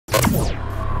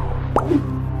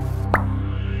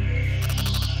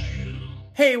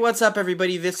Hey, what's up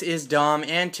everybody? This is Dom,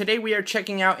 and today we are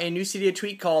checking out a new Cydia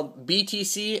tweak called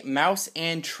BTC Mouse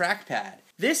and Trackpad.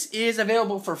 This is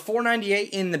available for $4.98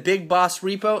 in the BigBoss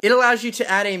repo. It allows you to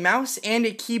add a mouse and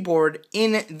a keyboard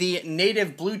in the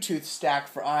native Bluetooth stack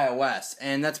for iOS,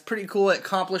 and that's pretty cool. It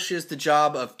accomplishes the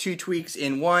job of two tweaks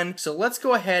in one. So let's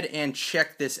go ahead and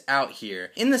check this out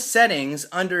here. In the settings,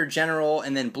 under General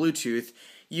and then Bluetooth,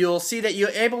 you'll see that you're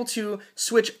able to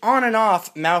switch on and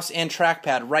off mouse and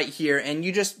trackpad right here, and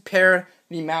you just pair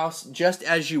the mouse just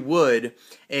as you would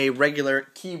a regular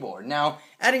keyboard. Now,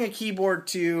 adding a keyboard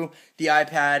to the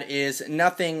iPad is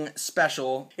nothing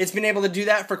special. It's been able to do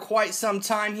that for quite some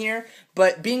time here,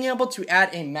 but being able to add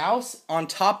a mouse on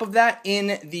top of that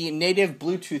in the native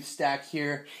Bluetooth stack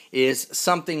here is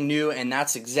something new, and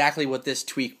that's exactly what this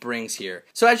tweak brings here.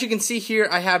 So as you can see here,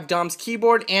 I have Dom's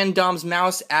keyboard and Dom's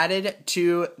mouse added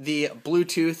to the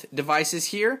Bluetooth devices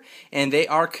here, and they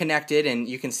are connected, and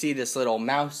you can see this little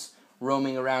mouse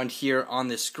roaming around here on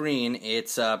the screen.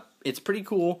 It's pretty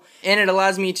cool, and it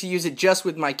allows me to use it just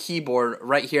with my keyboard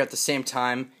right here at the same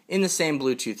time in the same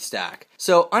Bluetooth stack.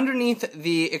 So underneath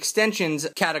the extensions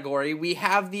category, we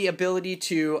have the ability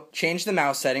to change the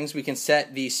mouse settings. We can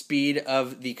set the speed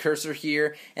of the cursor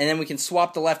here, and then we can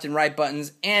swap the left and right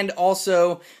buttons, and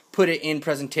also put it in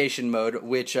presentation mode,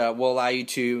 which will allow you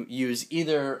to use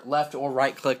either left or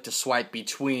right click to swipe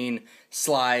between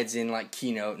slides in like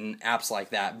Keynote and apps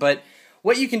like that. But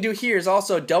what you can do here is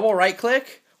also double right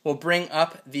click will bring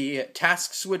up the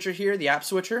task switcher here, the app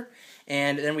switcher,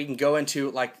 and then we can go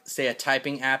into, like, say a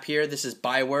typing app here. This is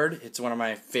Byword. It's one of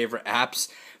my favorite apps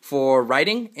for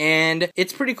writing, and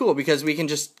it's pretty cool because we can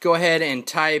just go ahead and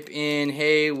type in,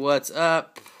 hey, what's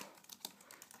up,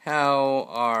 how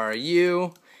are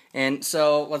you? And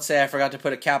so let's say I forgot to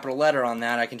put a capital letter on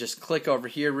that. I can just click over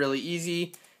here really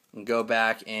easy and go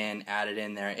back and add it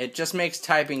in there. It just makes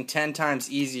typing 10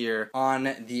 times easier on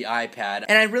the iPad.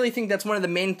 And I really think that's one of the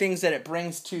main things that it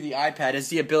brings to the iPad is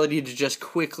the ability to just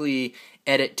quickly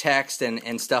edit text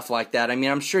and stuff like that. I mean,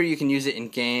 I'm sure you can use it in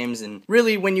games, and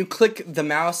really when you click the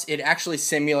mouse, it actually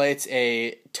simulates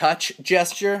a touch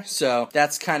gesture, so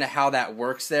that's kind of how that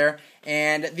works there.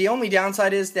 And the only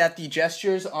downside is that the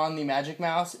gestures on the Magic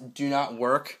Mouse do not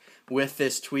work with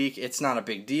this tweak. It's not a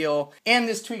big deal. And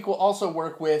this tweak will also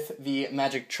work with the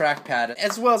Magic Trackpad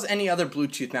as well as any other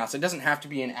Bluetooth mouse. It doesn't have to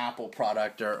be an Apple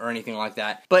product or anything like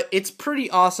that. But it's pretty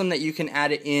awesome that you can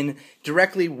add it in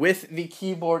directly with the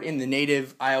keyboard in the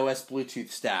native iOS Bluetooth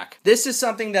stack. This is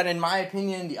something that, in my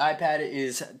opinion, the iPad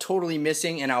is totally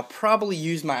missing, and I'll probably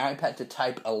use my iPad to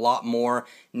type a lot more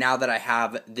now that I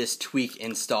have this tweak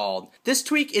installed. This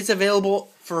tweak is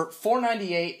available for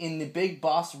 $4.98 in the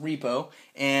BigBoss repo,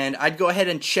 and I'd go ahead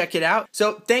and check it out.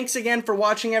 So thanks again for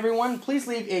watching, everyone. Please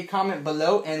leave a comment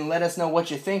below and let us know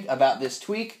what you think about this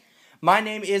tweak. My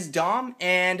name is Dom,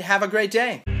 and have a great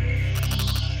day.